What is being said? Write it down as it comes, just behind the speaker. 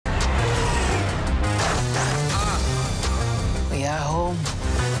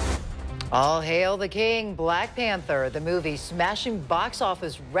All hail the king, Black Panther, the movie smashing box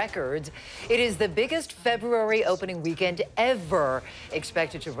office records. It is the biggest February opening weekend ever,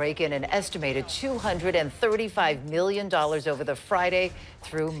 expected to rake in an estimated $235 million over the Friday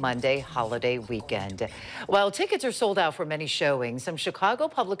through Monday holiday weekend. While tickets are sold out for many showings, some Chicago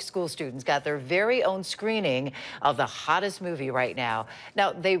public school students got their very own screening of the hottest movie right now.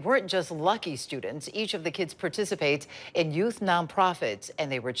 Now, they weren't just lucky students. Each of the kids participates in youth nonprofits, and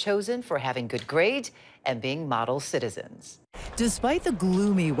they were chosen for having good grades and being model citizens. Despite the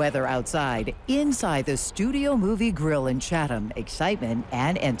gloomy weather outside, inside the Studio Movie Grill in Chatham, excitement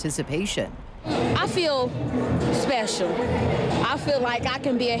and anticipation. I feel special. I feel like I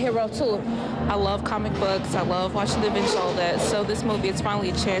can be a hero too. I love comic books. I love watching the visual that. So this movie is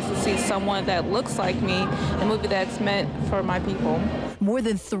finally a chance to see someone that looks like me, a movie that's meant for my people. More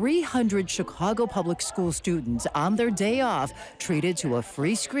than 300 Chicago public school students on their day off treated to a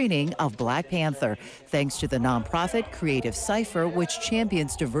free screening of Black Panther, thanks to the nonprofit Creative Cipher, which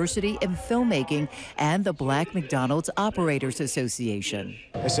champions diversity in filmmaking, and the Black McDonald's Operators Association.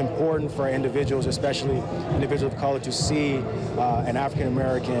 It's important for individuals, especially individuals of color, to see an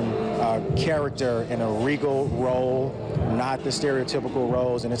African-American character in a regal role, not the stereotypical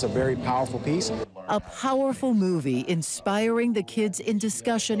roles, and it's a very powerful piece. A powerful movie inspiring the kids in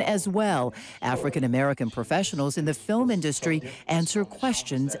discussion as well. African-American professionals in the film industry answer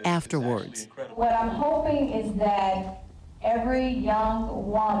questions afterwards. What I'm hoping is that every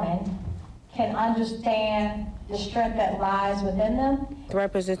young woman can understand the strength that lies within them. The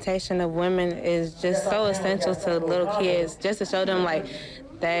representation of women is just so essential to little kids, just to show them like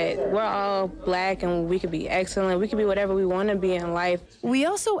that we're all Black and we could be excellent. We could be whatever we want to be in life. We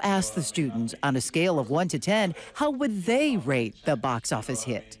also asked the students, on a scale of 1 to 10, how would they rate the box office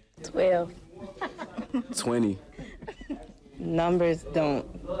hit? 12. 20. Numbers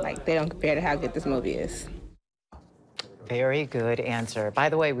they don't compare to how good this movie is. Very good answer. By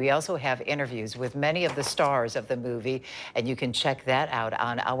the way, we also have interviews with many of the stars of the movie, and you can check that out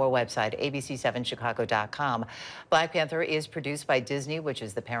on our website, abc7chicago.com. Black Panther is produced by Disney, which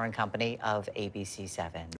is the parent company of ABC7.